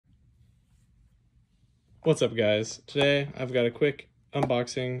What's up, guys? Today I've got a quick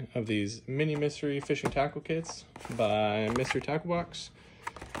unboxing of these mini mystery fishing tackle kits by Mystery Tackle Box.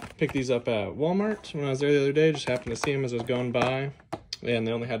 Picked these up at Walmart when I was there the other day. Just happened to see them as I was going by, and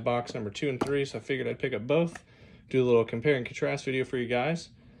they only had box number 2 and 3, so I figured I'd pick up both, do a little compare and contrast video for you guys.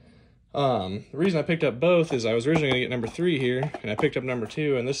 The reason I picked up both is I was originally going to get number 3 here, and I picked up number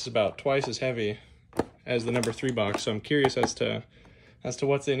 2, and this is about twice as heavy as the number 3 box, so I'm curious as to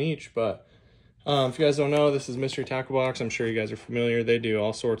what's in each. But if you guys don't know, this is Mystery Tackle Box. I'm sure you guys are familiar. They do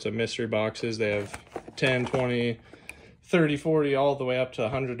all sorts of mystery boxes. They have 10, 20, 30, 40, all the way up to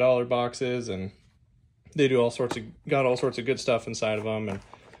 $100 boxes, and they do all sorts of good stuff inside of them. And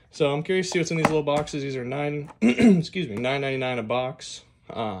so I'm curious to see what's in these little boxes. These are $9.99 a box.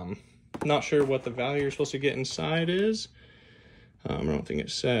 Not sure what the value you're supposed to get inside is. I don't think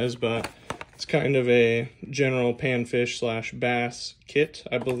it says, but it's kind of a general panfish / bass kit,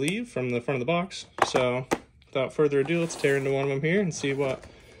 I believe, from the front of the box. So without further ado, let's tear into one of them here and see what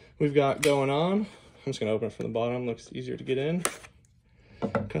we've got going on. I'm just going to open it from the bottom. Looks easier to get in.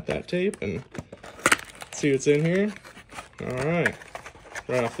 Cut that tape and see what's in here. All right.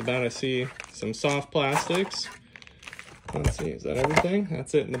 Right off the bat, I see some soft plastics. Let's see, is that everything?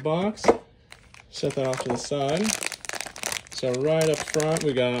 That's it in the box. Set that off to the side. So right up front,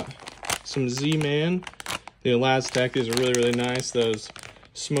 we got some Z-Man. The Elaztech, these are really, really nice. Those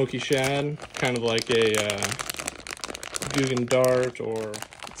smoky shad, kind of like a Guggen Dart, or...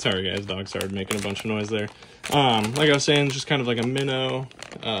 Sorry guys, dog started making a bunch of noise there. Like I was saying, just kind of like a minnow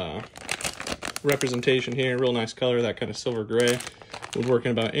representation here. Real nice color, that kind of silver gray. Would work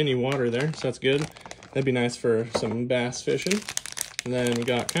in about any water there, so that's good. That'd be nice for some bass fishing. And then we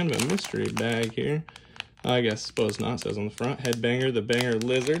got kind of a mystery bag here. I suppose not, it says on the front. Headbanger, the Banger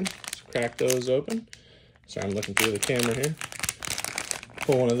Lizard. Let's crack those open. Sorry, I'm looking through the camera here.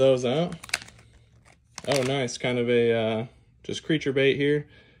 Pull one of those out. Oh, nice, kind of a just creature bait here.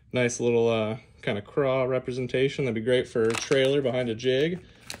 Nice little kind of craw representation. That'd be great for a trailer behind a jig.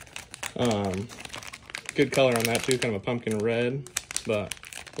 Good color on that too, kind of a pumpkin red, but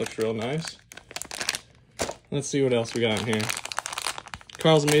looks real nice. Let's see what else we got in here.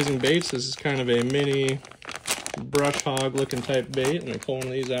 Carl's Amazing Baits. This is kind of a mini brush hog looking type bait. Let me pull one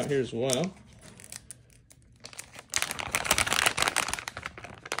of these out here as well.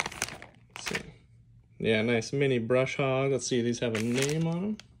 Let's see. Yeah, nice mini brush hog. Let's see, these have a name on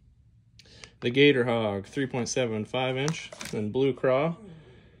them. The Gator Hog, 3.75 inch, and blue craw.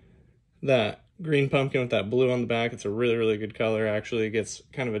 That green pumpkin with that blue on the back, it's a really, really good color. Actually, it gets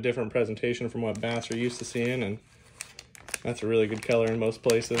kind of a different presentation from what bass are used to seeing, and that's a really good color in most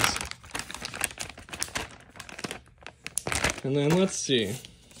places. And then let's see. You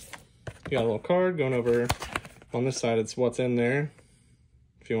got a little card going over on this side. It's what's in there.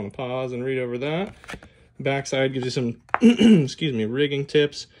 If you want to pause and read over that. Backside gives you some, rigging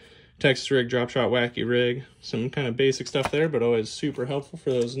tips. Texas rig, drop shot, wacky rig. Some kind of basic stuff there, but always super helpful for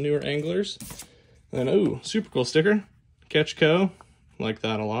those newer anglers. And ooh, super cool sticker. Catch Co. Like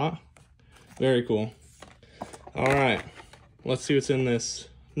that a lot. Very cool. All right. Let's see what's in this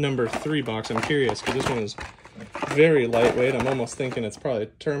number 3 box. I'm curious because this one is very lightweight. I'm almost thinking it's probably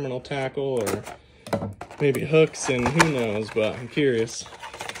terminal tackle or maybe hooks and who knows, but I'm curious.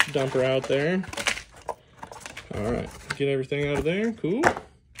 Dump her out there. All right, get everything out of there. Cool.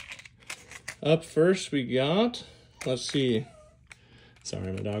 Up first we got, let's see.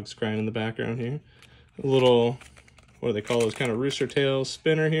 Sorry, my dog's crying in the background here. A little, what do they call those, kind of rooster tail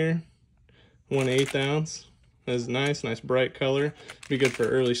spinner here. 1/8 ounce. That's nice bright color. Be good for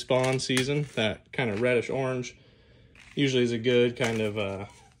early spawn season. That kind of reddish orange usually is a good kind of, what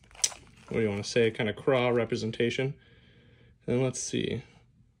do you want to say, kind of craw representation. And let's see.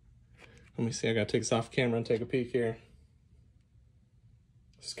 Let me see, I gotta take this off camera and take a peek here.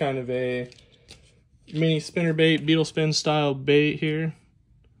 It's kind of a mini spinner bait, beetle spin style bait here.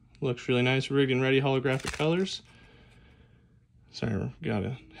 Looks really nice, rigged and ready, holographic colors. Sorry, got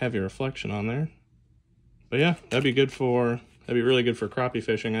a heavy reflection on there. But yeah, that'd be really good for crappie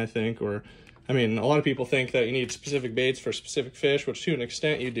fishing, I think. Or, I mean, a lot of people think that you need specific baits for specific fish, which to an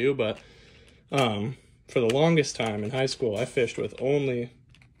extent you do, but for the longest time in high school, I fished with only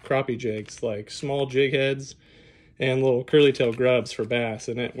crappie jigs, like small jig heads and little curly tail grubs for bass,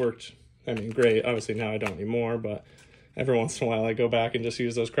 and it worked, I mean, great. Obviously now I don't anymore, but every once in a while I go back and just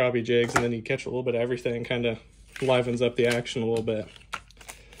use those crappie jigs, and then you catch a little bit of everything, kind of livens up the action a little bit.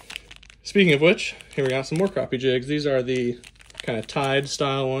 Speaking of which, here we got some more crappie jigs. These are the kind of tied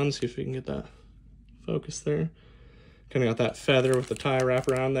style ones. See if we can get that focus there. Kind of got that feather with the tie wrap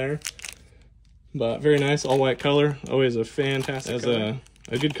around there. But very nice, all white color. Always a fantastic as color.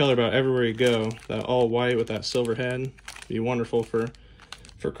 a good color about everywhere you go. That all white with that silver head. Be wonderful for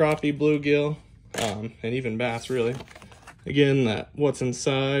crappie, bluegill, and even bass, really. Again, that what's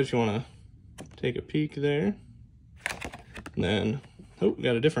inside, if you want to take a peek there. And then, oh,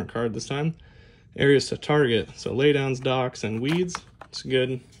 got a different card this time. Areas to target, so laydowns, docks, and weeds. It's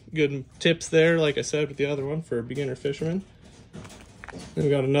good tips there, like I said with the other one, for beginner fishermen. Then we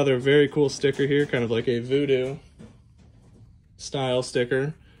got another very cool sticker here, kind of like a voodoo style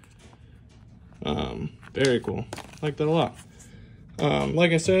sticker. Very cool. Like that a lot.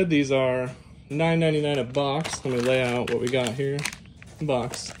 Like I said, these are $9.99 a box. Let me lay out what we got here.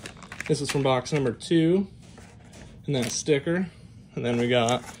 Box. This is from box number 2. And that sticker. And then we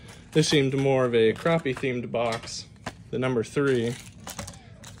got, this seemed more of a crappie themed box, the number 3.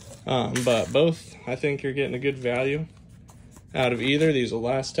 But both, I think you're getting a good value out of either. These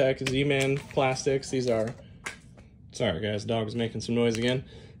Elastec Z-Man plastics. These are, sorry guys, dog's making some noise again.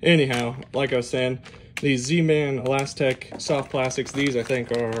 Anyhow, like I was saying, these Z-Man Elastec soft plastics, these I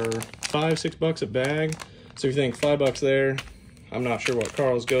think are $5-6 a bag. So if you think $5 there, I'm not sure what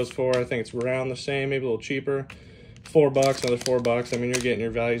Carl's goes for. I think it's around the same, maybe a little cheaper. $4, another $4. I mean, you're getting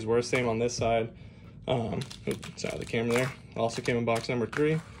your values worth. Same on this side. Oops, out of the camera there. Also came in box number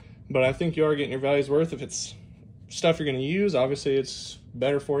 3. But I think you are getting your values worth. If it's stuff you're going to use, obviously it's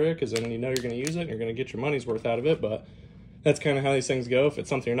better for you because then you know you're going to use it and you're going to get your money's worth out of it. But that's kind of how these things go. If it's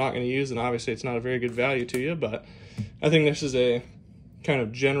something you're not going to use, then obviously it's not a very good value to you. But I think this is a kind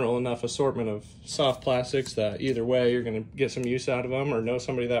of general enough assortment of soft plastics that either way you're going to get some use out of them or know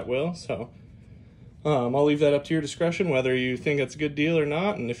somebody that will. So I'll leave that up to your discretion, whether you think it's a good deal or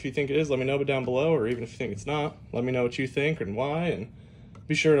not. And if you think it is, let me know down below. Or even if you think it's not, let me know what you think and why. And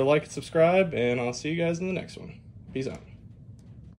be sure to like and subscribe. And I'll see you guys in the next one. Peace out.